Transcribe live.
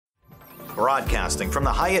Broadcasting from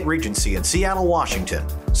the Hyatt Regency in Seattle, Washington,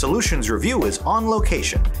 Solutions Review is on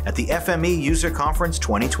location at the FME User Conference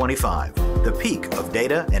 2025, the peak of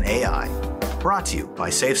data and AI. Brought to you by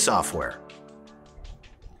Safe Software.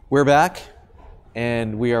 We're back,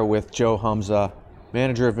 and we are with Joe Homza,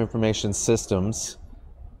 Manager of Information Systems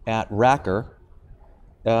at Racker.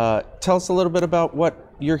 Tell us a little bit about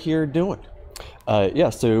what you're here doing.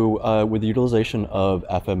 So with the utilization of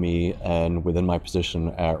FME and within my position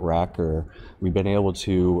at Racker, we've been able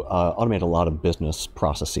to automate a lot of business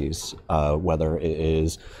processes, whether it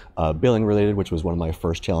is billing related, which was one of my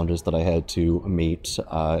first challenges that I had to meet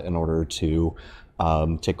in order to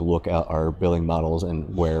take a look at our billing models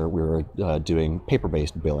and where we were doing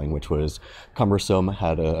paper-based billing, which was cumbersome,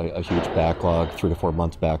 had a huge backlog, 3 to 4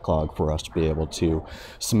 months backlog for us to be able to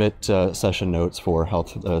submit session notes for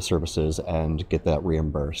health services and get that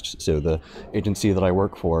reimbursed. So the agency that I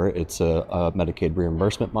work for, it's a Medicaid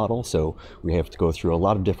reimbursement model, so we have to go through a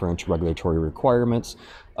lot of different regulatory requirements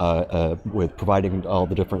with providing all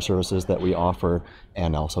the different services that we offer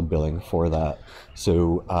and also billing for that.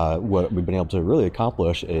 So what we've been able to really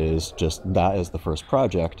accomplish is just that as the first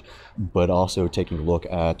project, but also taking a look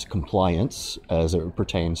at compliance as it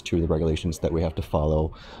pertains to the regulations that we have to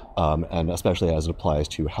follow, and especially as it applies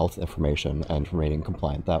to health information and remaining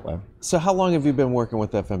compliant that way. So how long have you been working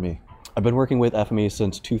with FME? I've been working with FME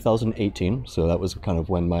since 2018, so that was kind of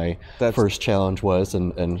when my first challenge was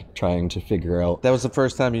and trying to figure out. That was the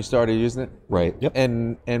first time you started using it? Right, yep.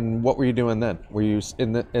 And what were you doing then? Were you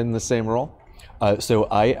in the same role? So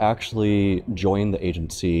I actually joined the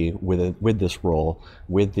agency with this role,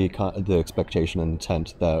 with the expectation and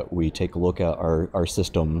intent that we take a look at our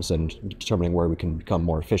systems and determining where we can become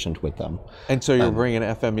more efficient with them. And so you're bringing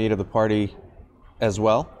FME to the party as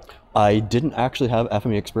well? I didn't actually have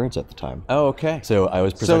FME experience at the time. Oh, okay. So I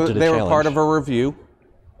was presented a challenge. So they were part of a review.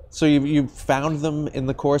 So you found them in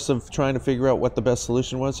the course of trying to figure out what the best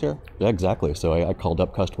solution was here? Yeah, exactly. So I called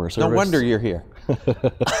up customer service. No wonder you're here.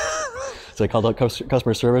 So I called up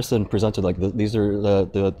customer service and presented, like, these are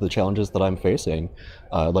the challenges that I'm facing.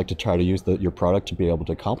 I'd like to try to use your product to be able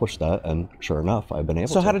to accomplish that, and sure enough, I've been able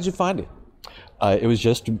to. So how did you find it? It was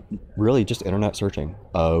just really just internet searching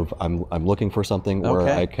of I'm looking for something where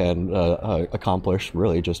I can accomplish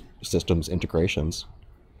really just systems integrations.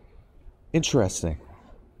 Interesting.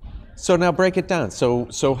 So now break it down. So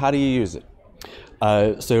how do you use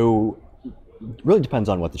it? So really depends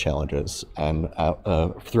on what the challenge is, and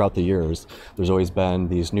throughout the years there's always been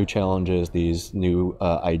these new challenges, these new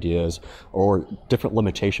ideas, or different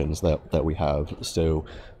limitations that we have. So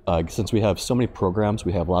since we have so many programs,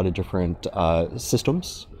 we have a lot of different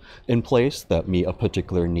systems in place that meet a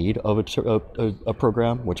particular need of a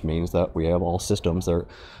program, which means that we have all systems that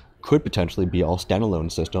could potentially be all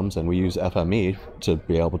standalone systems, and we use FME to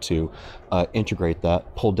be able to integrate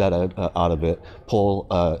that, pull data out of it, pull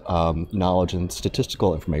knowledge and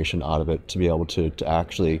statistical information out of it to be able to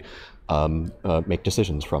actually make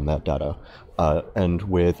decisions from that data. And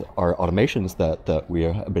with our automations that we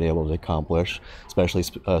have been able to accomplish, especially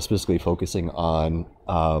specifically focusing on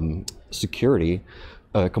security,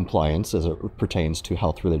 compliance as it pertains to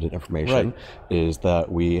health-related information, is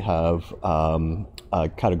that we have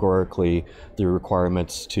categorically the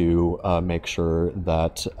requirements to make sure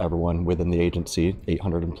that everyone within the agency,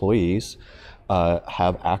 800 employees,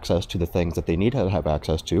 have access to the things that they need to have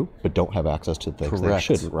access to, but don't have access to the things they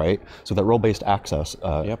shouldn't, right? So that role-based access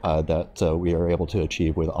that we are able to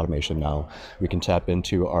achieve with automation now. We can tap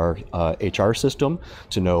into our HR system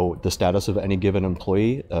to know the status of any given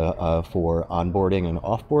employee for onboarding and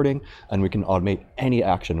offboarding, and we can automate any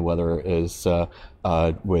action, whether it is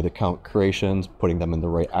with account creations, putting them in the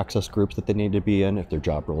right access groups that they need to be in. If their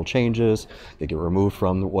job role changes, they get removed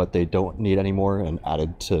from what they don't need anymore and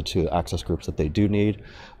added to access groups that they do need.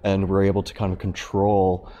 And we're able to kind of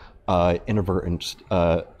control inadvertent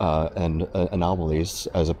and anomalies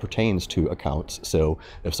as it pertains to accounts. So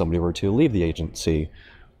if somebody were to leave the agency,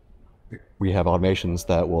 we have automations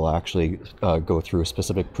that will actually go through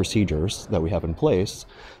specific procedures that we have in place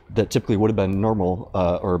that typically would have been normal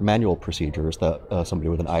or manual procedures that somebody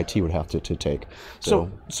with an IT would have to take.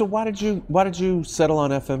 So why did you settle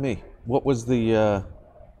on FME? What was the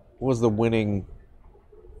winning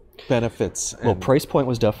benefits? Well, price point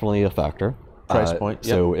was definitely a factor. Price point.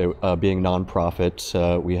 So being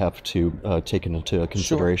nonprofit, we have to take into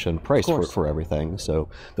consideration price for everything. So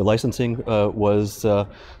the licensing was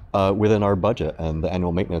within our budget, and the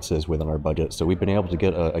annual maintenance is within our budget. So we've been able to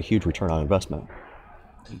get a huge return on investment.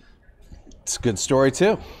 It's a good story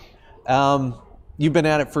too. You've been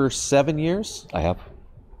at it for 7 years? I have.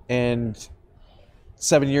 And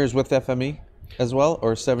 7 years with FME? as well,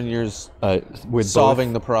 or 7 years with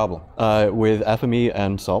solving the problem? With FME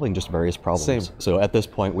and solving just various problems. Same. So at this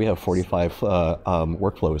point, we have 45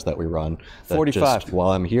 workflows that we run. That 45. Just,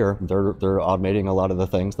 while I'm here, they're automating a lot of the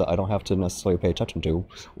things that I don't have to necessarily pay attention to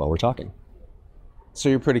while we're talking. So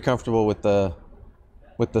you're pretty comfortable with the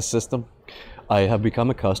system? I have become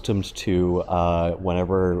accustomed to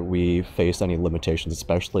whenever we face any limitations,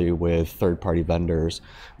 especially with third-party vendors,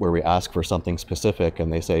 where we ask for something specific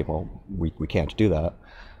and they say, well, we can't do that.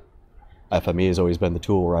 FME has always been the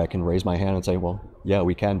tool where I can raise my hand and say, well, yeah,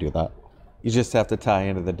 we can do that. You just have to tie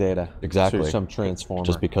into the data Exactly. through some transformer.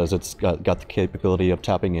 Just because it's got the capability of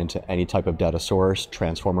tapping into any type of data source,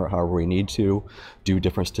 transform it however we need to, do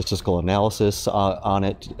different statistical analysis on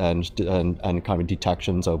it, and kind of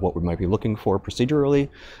detections of what we might be looking for procedurally,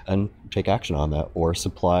 and take action on that, or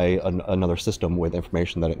supply another system with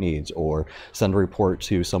information that it needs, or send a report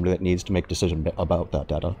to somebody that needs to make a decision about that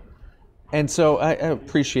data. And so I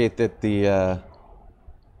appreciate that the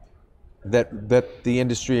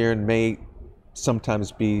industry here may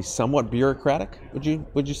sometimes be somewhat bureaucratic.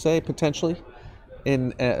 Would you say potentially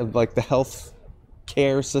in like the health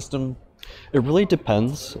care system? It really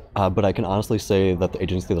depends, but I can honestly say that the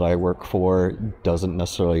agency that I work for doesn't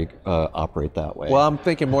necessarily operate that way. Well, I'm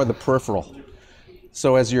thinking more the peripheral.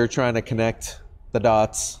 So as you're trying to connect the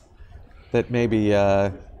dots, that maybe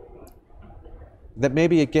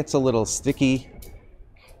it gets a little sticky,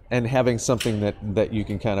 and having something that you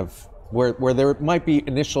can kind of where there might be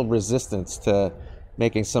initial resistance to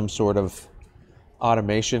making some sort of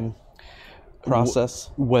automation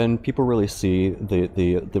process. When people really see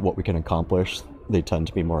the what we can accomplish, they tend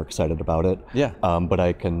to be more excited about it. Yeah. But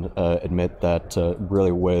I can admit that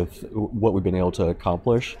really with what we've been able to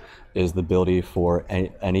accomplish is the ability for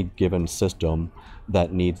any given system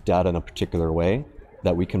that needs data in a particular way,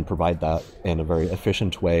 that we can provide that in a very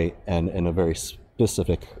efficient way and in a very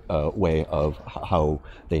specific way of how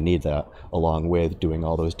they need that, along with doing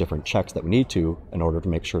all those different checks that we need to in order to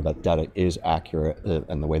make sure that data is accurate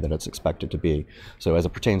in the way that it's expected to be. So as it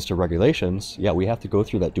pertains to regulations, yeah, we have to go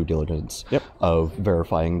through that due diligence of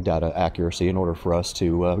verifying data accuracy in order for us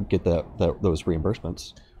to get those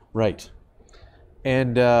reimbursements. Right.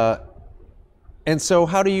 And so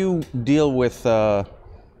how do you deal with the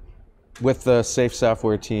Safe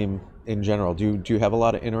Software team in general? Do you have a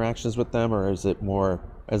lot of interactions with them, or is it more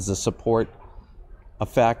as the support a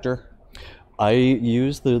factor? I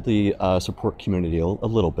use the support community a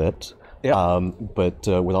little bit, but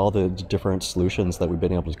with all the different solutions that we've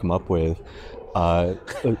been able to come up with,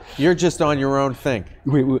 you're just on your own thing.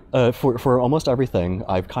 For almost everything,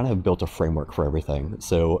 I've kind of built a framework for everything.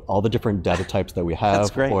 So all the different data types that we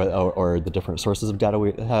have, or the different sources of data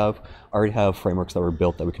we have, already have frameworks that were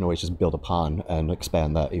built that we can always just build upon and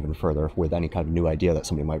expand that even further with any kind of new idea that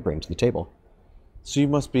somebody might bring to the table. So you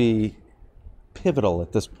must be pivotal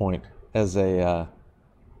at this point as a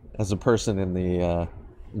person in the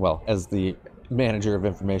as the manager of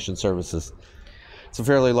information services. It's a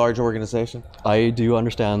fairly large organization. I do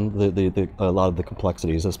understand a lot of the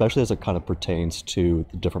complexities, especially as it kind of pertains to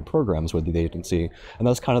the different programs with the agency. And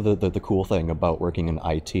that's kind of the cool thing about working in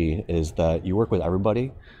IT, is that you work with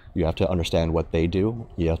everybody. You have to understand what they do.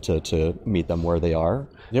 You have to meet them where they are.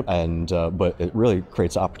 Yep. And but it really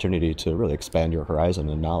creates the opportunity to really expand your horizon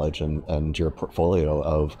and knowledge and your portfolio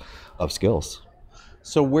of skills.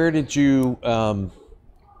 So where did you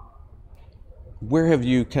where have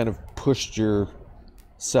you kind of pushed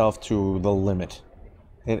yourself to the limit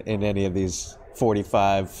in any of these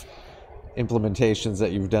 45 implementations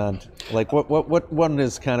that you've done? Like what one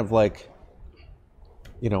is kind of like,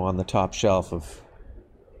 on the top shelf of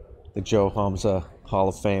the Joe Homza Hall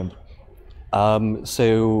of Fame?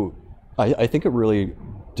 So I think it really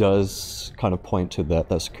does kind of point to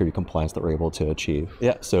that security compliance that we're able to achieve.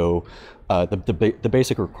 Yeah. So the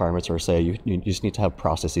basic requirements are, say, you just need to have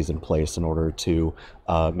processes in place in order to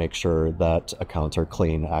make sure that accounts are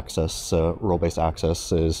clean, access, role-based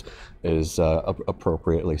access is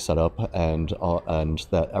appropriately set up, and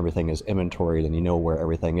that everything is inventoried and you know where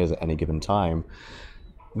everything is at any given time.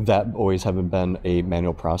 That always haven't been a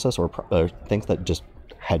manual process, or things that just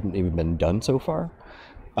hadn't even been done so far.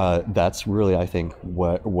 That's really, I think,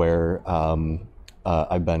 where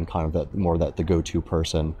I've been kind of the go-to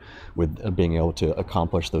person with being able to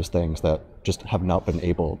accomplish those things that just have not been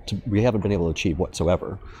we haven't been able to achieve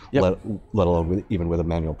whatsoever. Yep. Let alone even with a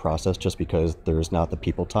manual process, just because there's not the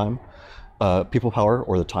people power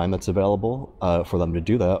or the time that's available for them to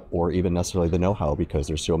do that, or even necessarily the know-how, because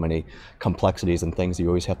there's so many complexities and things you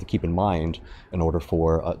always have to keep in mind in order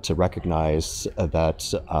to recognize that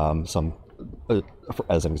some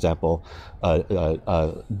as an example,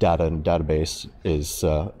 data and database is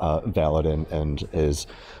valid and is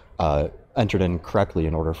entered in correctly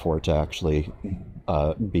in order for it to actually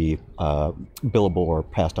be billable or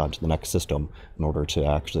passed on to the next system in order to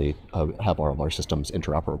actually have all of our systems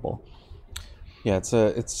interoperable. Yeah,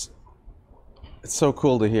 it's so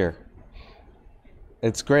cool to hear.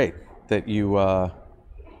 It's great that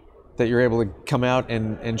that you're able to come out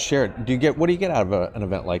and share it. What do you get out of an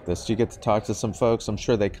event like this? Do you get to talk to some folks? I'm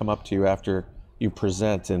sure they come up to you after you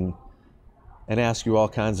present and ask you all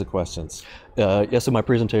kinds of questions. So my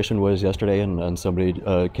presentation was yesterday, and somebody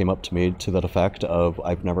came up to me to that effect of,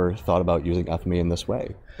 I've never thought about using FME in this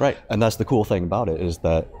way. Right. And that's the cool thing about it, is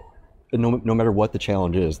that no matter what the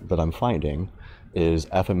challenge is that I'm finding, is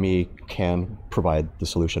FME can provide the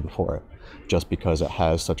solution for it, just because it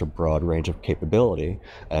has such a broad range of capability.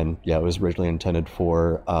 And yeah, it was originally intended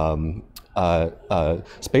for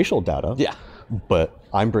spatial data. Yeah. But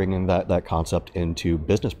I'm bringing that concept into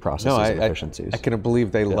business processes and efficiencies. I couldn't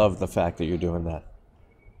believe they love the fact that you're doing that,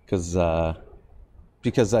 because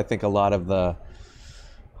I think a lot of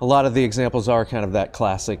the examples are kind of that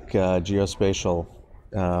classic geospatial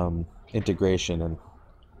integration, and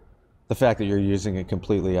the fact that you're using it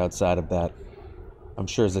completely outside of that, I'm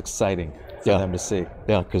sure is exciting for them to see.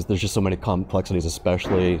 Yeah, because there's just so many complexities,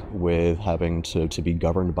 especially with having to be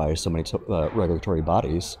governed by so many regulatory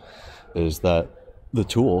bodies, is that the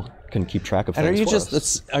tool can keep track of things. And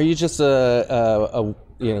are you just a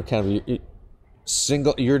kind of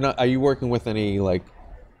single? You're not. Are you working with any like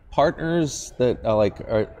partners that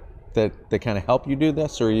that kind of help you do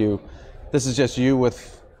this, or this is just you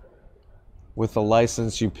with a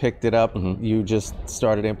license? You picked it up, you just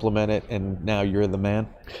started implement it, and now you're the man?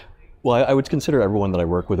 Well, I would consider everyone that I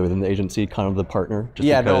work with within the agency kind of the partner.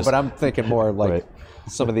 But I'm thinking more like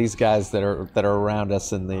some of these guys that are around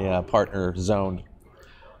us in the partner zone.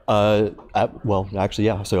 Well, actually,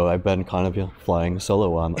 yeah. So I've been kind of flying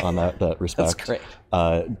solo on that respect. That's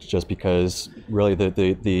great. Just because really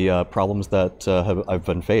the problems that I've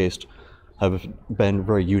been faced have been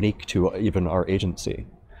very unique to even our agency.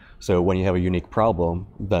 So when you have a unique problem,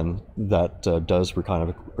 then that does kind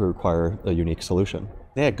of require a unique solution.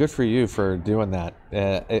 Yeah, good for you for doing that.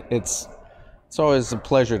 It's always a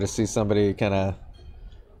pleasure to see somebody kind of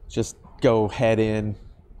just go head in,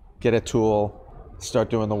 get a tool, start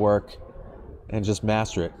doing the work, and just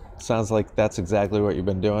master it. Sounds like that's exactly what you've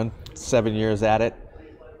been doing. 7 years at it.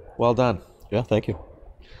 Well done. Yeah, thank you.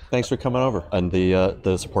 Thanks for coming over. And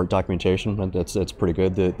the support documentation, it's pretty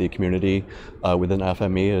good. The community within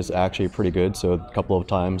FME is actually pretty good. So a couple of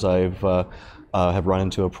times I've have run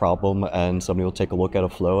into a problem, and somebody will take a look at a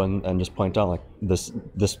flow and just point out, like, this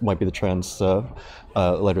might be the translator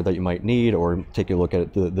that you might need, or take a look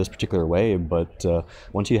at it this particular way. But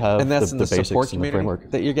once you have the basics and the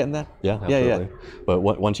framework that you're getting that, yeah, absolutely. Yeah. But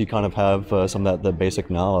once you kind of have some of the basic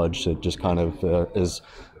knowledge, it just kind of is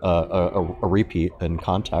a repeat in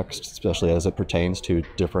context, especially as it pertains to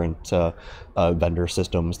different vendor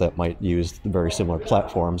systems that might use very similar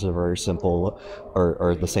platforms, or very simple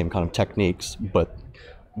or the same kind of techniques. But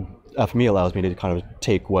FME allows me to kind of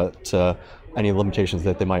take what any limitations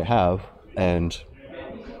that they might have and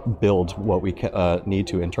build what we need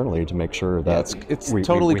to internally to make sure that we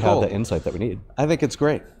have the insight that we need. I think it's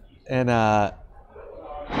great. And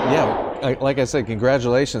like I said,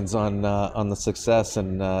 congratulations on the success,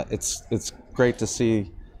 and it's great to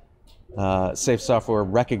see Safe Software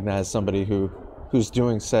recognize somebody who's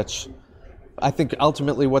doing such, I think,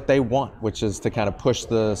 ultimately what they want, which is to kind of push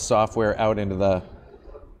the software out into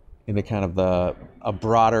kind of a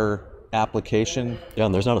broader application. Yeah,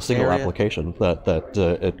 and there's not a single area. Application that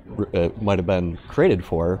it might have been created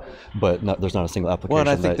for, but there's not a single application. Well, and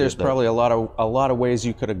I think there's probably a lot of ways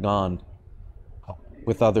you could have gone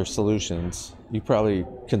with other solutions. You probably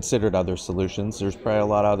considered other solutions. There's probably a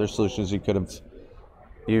lot of other solutions you could have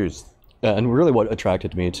used. Yeah, and really what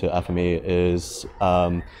attracted me to FME is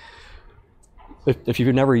if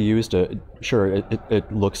you've never used it, sure,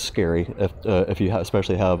 it looks scary. If you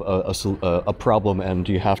especially have a problem and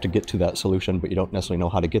you have to get to that solution, but you don't necessarily know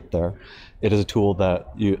how to get there, it is a tool that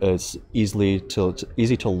it's easy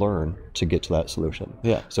to learn to get to that solution.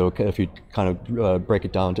 Yeah. So if you kind of break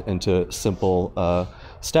it down into simple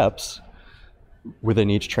steps within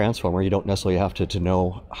each transformer, you don't necessarily have to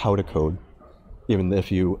know how to code. Even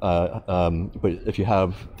if you, but if you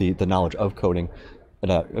have the knowledge of coding,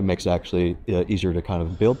 it makes it actually easier to kind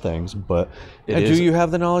of build things. But And do you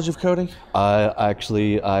have the knowledge of coding?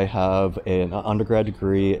 I have an undergrad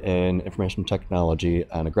degree in information technology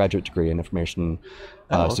and a graduate degree in information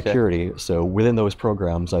security. So within those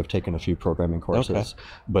programs, I've taken a few programming courses. Okay.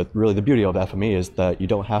 But really the beauty of FME is that you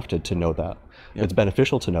don't have to know that. Yep. It's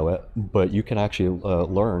beneficial to know it, but you can actually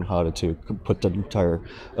learn how to put an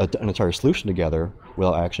entire solution together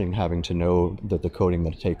without actually having to know the coding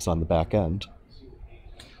that it takes on the back end.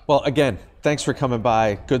 Well, again, thanks for coming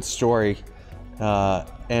by. Good story,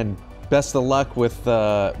 and best of luck with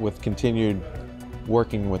continued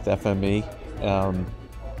working with FME.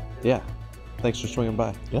 Yeah, thanks for swinging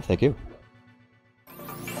by. Yeah, thank you.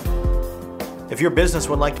 If your business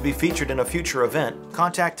would like to be featured in a future event,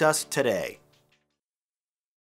 contact us today.